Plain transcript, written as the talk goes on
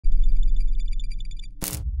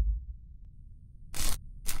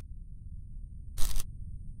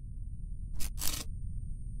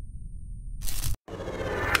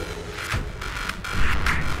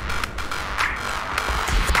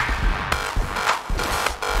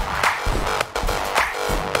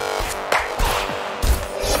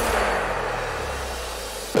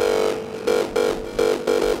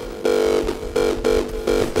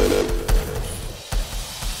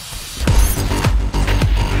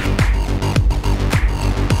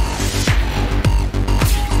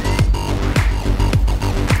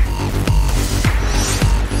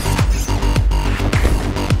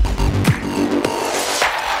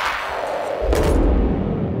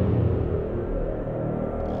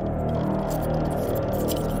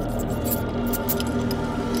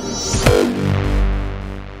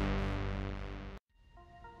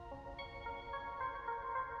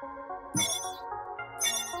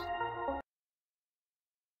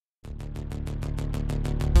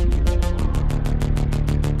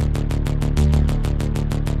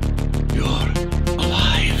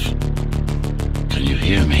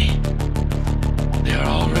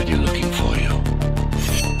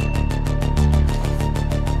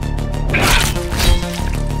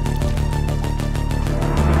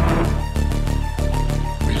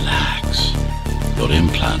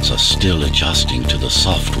robots are still adjusting to the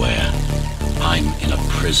software. I'm in a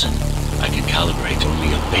prison. I can calibrate only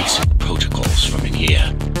your basic protocols from in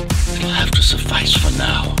here. It'll have to suffice for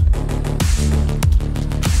now.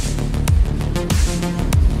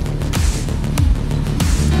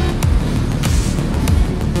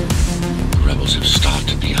 The rebels have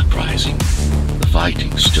started the uprising. The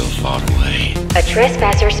fighting's still far away. A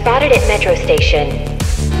trespasser spotted at Metro Station.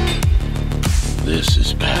 This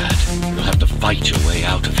is bad. You'll have to fight your way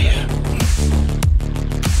out of here.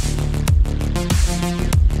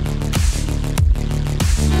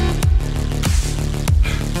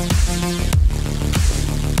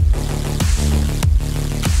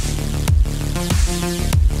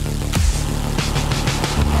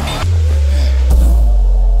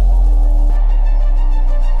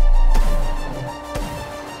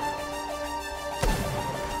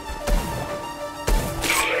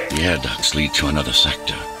 The air ducts lead to another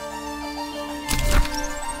sector.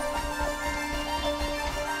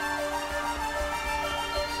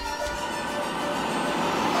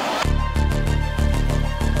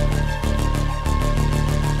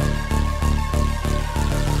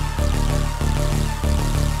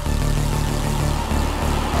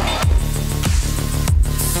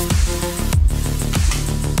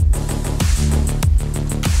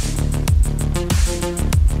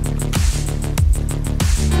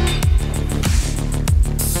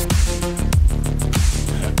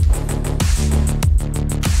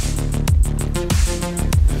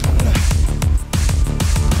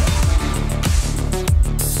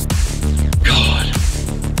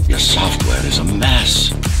 Software is a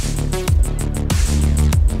mess.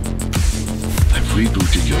 I've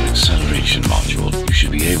rebooted your acceleration module. You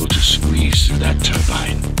should be able to squeeze through that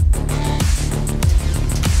turbine.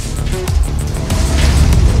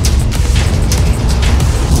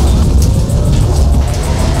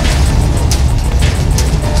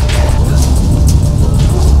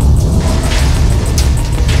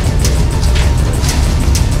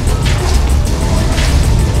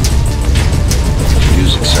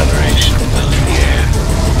 Acceleration well in the air.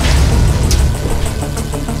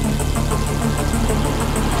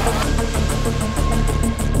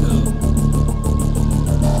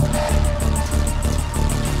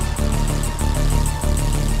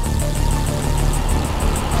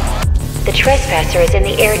 The trespasser is in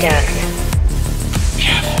the air ducts.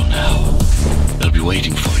 Careful now. They'll be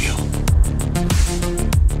waiting for you.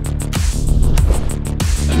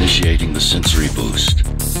 Initiating the sensory boost.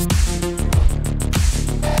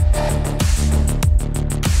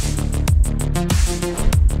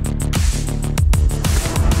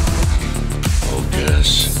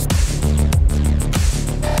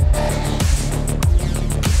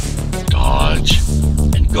 Dodge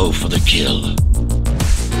and go for the kill.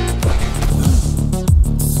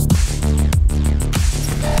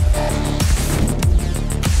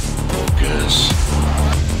 Focus.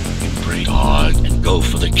 Embrace. Dodge and go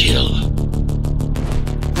for the kill.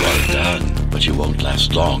 Well done, but you won't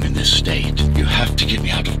last long in this state. You have to get me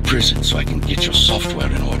out of prison so I can get your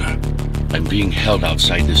software in order. I'm being held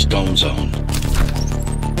outside this dome zone.